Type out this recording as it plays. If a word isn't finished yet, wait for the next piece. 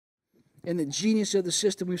and the genius of the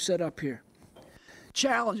system we've set up here.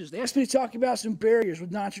 Challenges. They asked me to talk about some barriers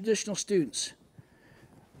with non-traditional students.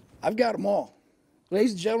 I've got them all.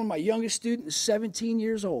 Ladies and gentlemen, my youngest student is 17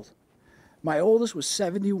 years old. My oldest was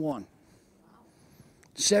 71.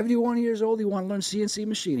 71 years old, he wanted to learn CNC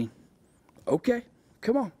machining. Okay,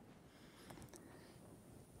 come on.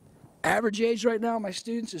 Average age right now, my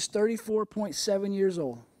students is 34.7 years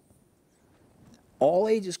old. All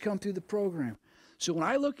ages come through the program. So when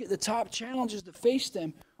I look at the top challenges that face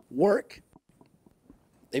them, work,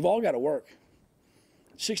 they've all got to work.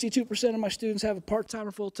 62% of my students have a part-time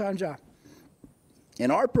or full-time job.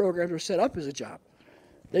 And our programs are set up as a job.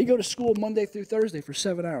 They go to school Monday through Thursday for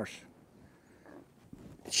 7 hours.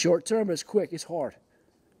 It's short term, but it's quick, it's hard.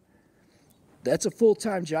 That's a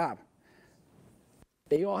full-time job.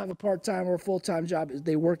 They all have a part-time or a full-time job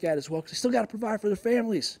they work at as well, because they still got to provide for their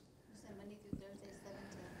families. Monday through Thursday, 7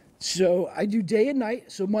 to... So I do day and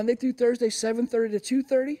night. So Monday through Thursday, 7:30 to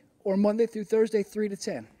 2:30, or Monday through Thursday, 3 to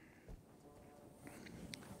 10.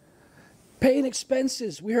 Paying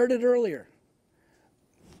expenses, we heard it earlier.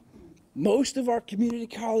 Most of our community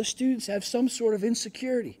college students have some sort of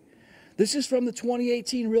insecurity. This is from the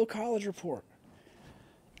 2018 Real College Report.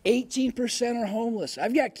 18% are homeless.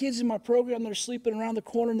 I've got kids in my program that are sleeping around the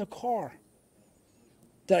corner in the car,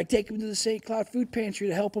 that I take them to the St. Cloud Food Pantry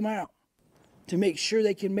to help them out, to make sure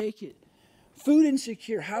they can make it. Food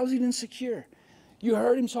insecure, housing insecure. You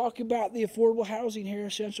heard him talk about the affordable housing here in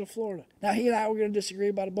Central Florida. Now, he and I were going to disagree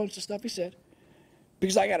about a bunch of stuff he said,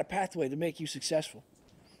 because I got a pathway to make you successful.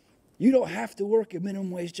 You don't have to work a minimum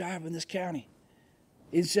wage job in this county,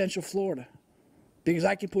 in Central Florida, because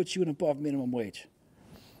I can put you in above minimum wage.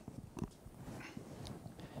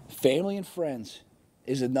 Family and friends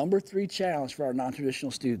is the #3 challenge for our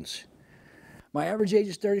non-traditional students. My average age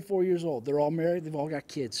is 34 years old. They're all married. They've all got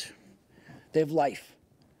kids. They have life.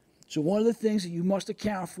 So one of the things that you must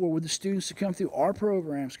account for with the students that come through our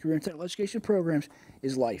programs, career and technical education programs,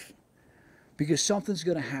 is life. Because something's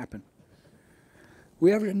going to happen.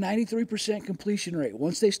 We average a 93% completion rate.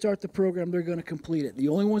 Once they start the program, they're going to complete it. The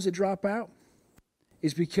only ones that drop out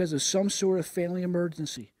is because of some sort of family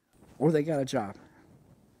emergency or they got a job.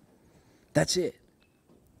 That's it.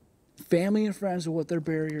 Family and friends are what their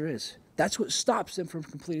barrier is. That's what stops them from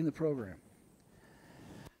completing the program.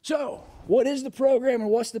 So, what is the program and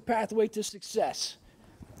what's the pathway to success?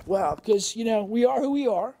 Well, because, you know, we are who we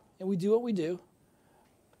are and we do what we do.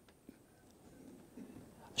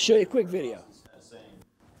 I'll show you a quick video. Saying,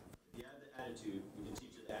 if you have the attitude, we can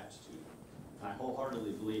teach you the aptitude. And I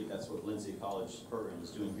wholeheartedly believe that's what Valencia College program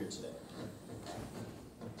is doing here today.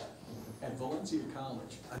 At Valencia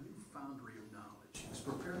College, a new foundry of knowledge is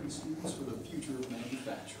preparing students for the future of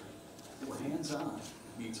manufacturing, where hands-on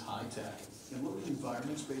meets high-tech in learning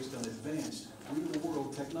environments based on advanced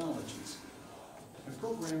real-world technologies and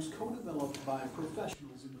programs co-developed by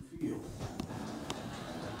professionals in the field.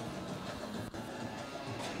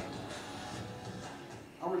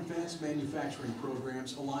 Our advanced manufacturing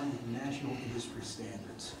programs align with national industry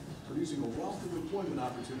standards, producing a wealth of employment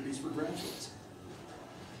opportunities for graduates.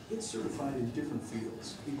 It's certified in different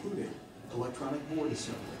fields, including electronic board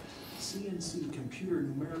assembly, CNC computer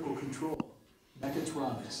numerical control,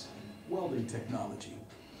 mechatronics, welding technology,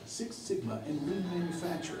 Six Sigma and lean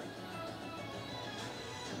manufacturing.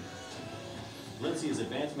 Valencia's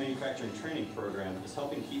advanced manufacturing training program is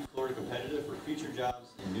helping keep Florida competitive for future jobs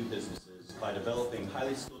and new businesses by developing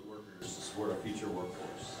highly skilled workers to support our future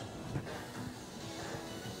workforce.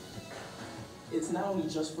 It's not only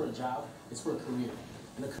just for a job, it's for a career.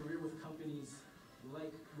 And a career with companies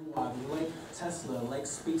like Ruavi, like Tesla, like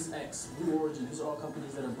SpaceX, Blue Origin. These are all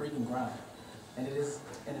companies that are breaking ground. And it is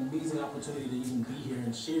an amazing opportunity to even be here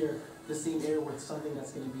and share the same air with something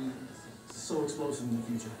that's going to be so explosive in the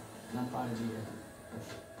future. And I'm proud to be here.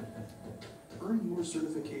 Earn your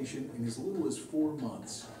certification in as little as 4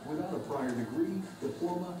 months without a prior degree,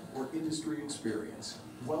 diploma, or industry experience.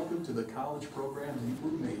 Welcome to the college program you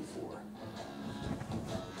were made for.